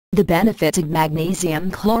The benefits of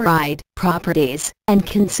magnesium chloride, properties, and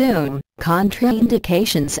consume,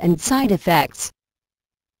 contraindications and side effects.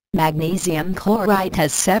 Magnesium chloride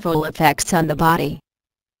has several effects on the body.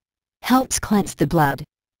 Helps cleanse the blood.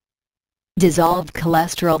 Dissolve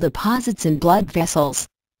cholesterol deposits in blood vessels.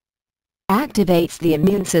 Activates the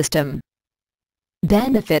immune system.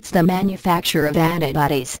 Benefits the manufacture of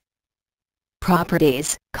antibodies.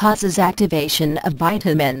 Properties: causes activation of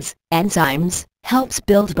vitamins, enzymes, helps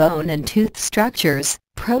build bone and tooth structures,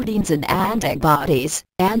 proteins and antibodies,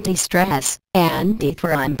 anti-stress,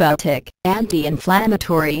 anti-thrombotic,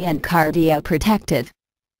 anti-inflammatory and cardioprotective.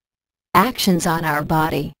 Actions on our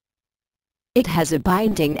body. It has a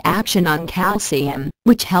binding action on calcium,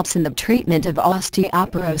 which helps in the treatment of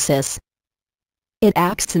osteoporosis. It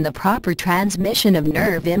acts in the proper transmission of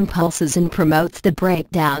nerve impulses and promotes the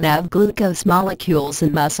breakdown of glucose molecules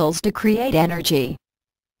in muscles to create energy.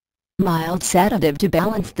 Mild sedative to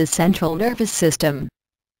balance the central nervous system.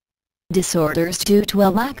 Disorders due to a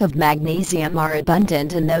lack of magnesium are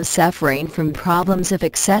abundant in those suffering from problems of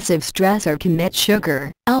excessive stress or commit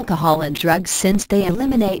sugar, alcohol and drugs, since they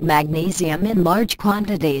eliminate magnesium in large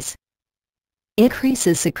quantities.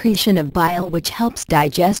 Increases secretion of bile, which helps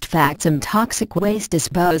digest fats and toxic waste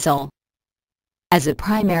disposal. As a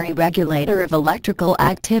primary regulator of electrical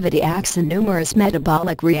activity, acts in numerous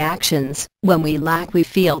metabolic reactions. When we lack, we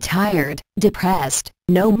feel tired, depressed,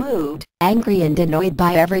 no mood, angry and annoyed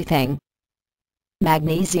by everything.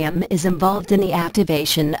 Magnesium is involved in the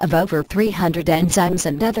activation of over 300 enzymes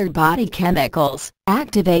and other body chemicals,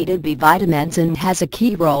 activated B vitamins, and has a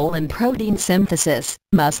key role in protein synthesis,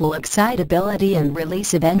 muscle excitability and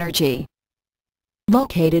release of energy.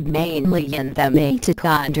 Located mainly in the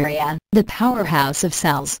mitochondria, the powerhouse of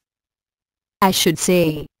cells.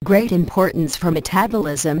 Great importance for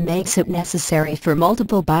metabolism makes it necessary for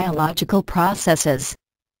multiple biological processes.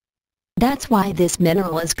 That's why this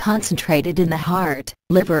mineral is concentrated in the heart,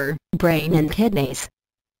 liver, brain and kidneys.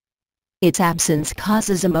 Its absence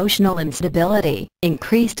causes emotional instability,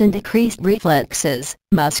 increased and decreased reflexes,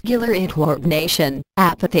 muscular incoordination,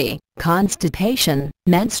 apathy, constipation,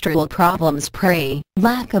 menstrual problems,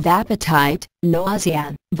 lack of appetite,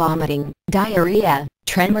 nausea, vomiting, diarrhea,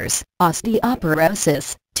 tremors,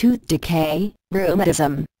 osteoporosis, tooth decay,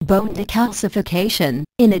 rheumatism, bone decalcification.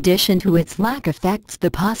 In addition to its lack, affects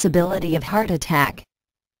the possibility of heart attack.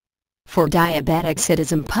 For diabetics, it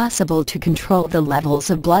is impossible to control the levels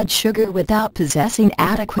of blood sugar without possessing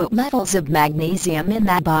adequate levels of magnesium in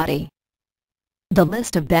that body. The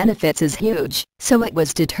list of benefits is huge, so it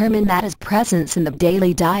was determined that its presence in the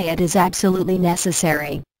daily diet is absolutely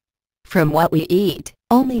necessary. From what we eat,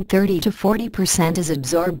 only 30 to 40% is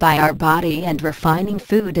absorbed by our body, and refining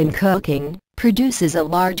food and cooking produces a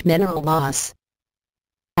large mineral loss.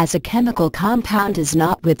 As a chemical compound, is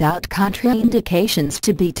not without contraindications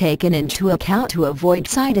to be taken into account to avoid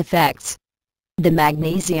side effects. The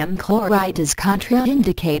magnesium chloride is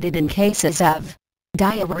contraindicated in cases of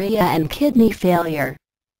diarrhea and kidney failure.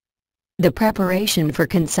 The preparation for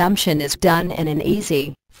consumption is done in an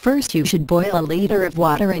easy. First, you should boil a liter of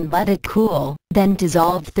water and let it cool, then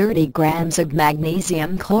dissolve 30 grams of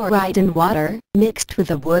magnesium chloride in water, mixed with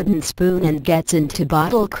a wooden spoon, and gets into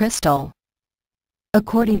bottle crystal.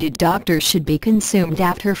 According to doctors, should be consumed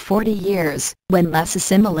after 40 years, when less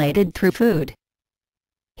assimilated through food.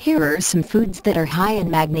 Here are some foods that are high in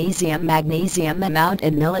magnesium. Magnesium amount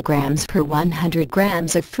in milligrams per 100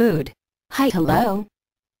 grams of food. Hello.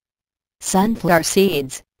 Sunflower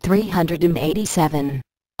seeds, 387.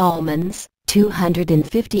 Almonds,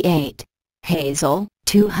 258. Hazel,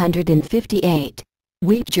 258.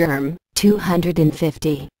 Wheat germ,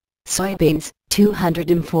 250. Soybeans,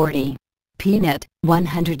 240. Peanut,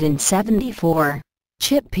 174.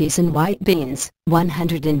 Chickpeas and white beans,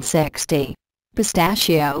 160.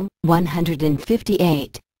 Pistachio,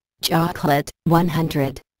 158. Chocolate,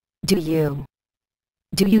 100. Do you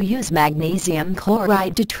use magnesium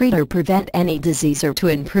chloride to treat or prevent any disease or to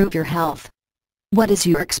improve your health? What is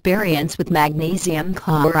your experience with magnesium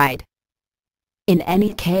chloride? In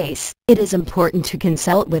any case, it is important to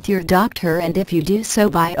consult with your doctor, and if you do so,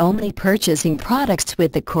 by only purchasing products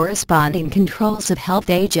with the corresponding controls of health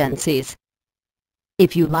agencies.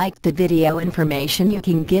 If you liked the video information, you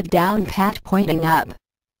can give down pat pointing up.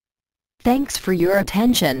 Thanks for your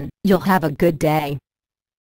attention. You'll have a good day.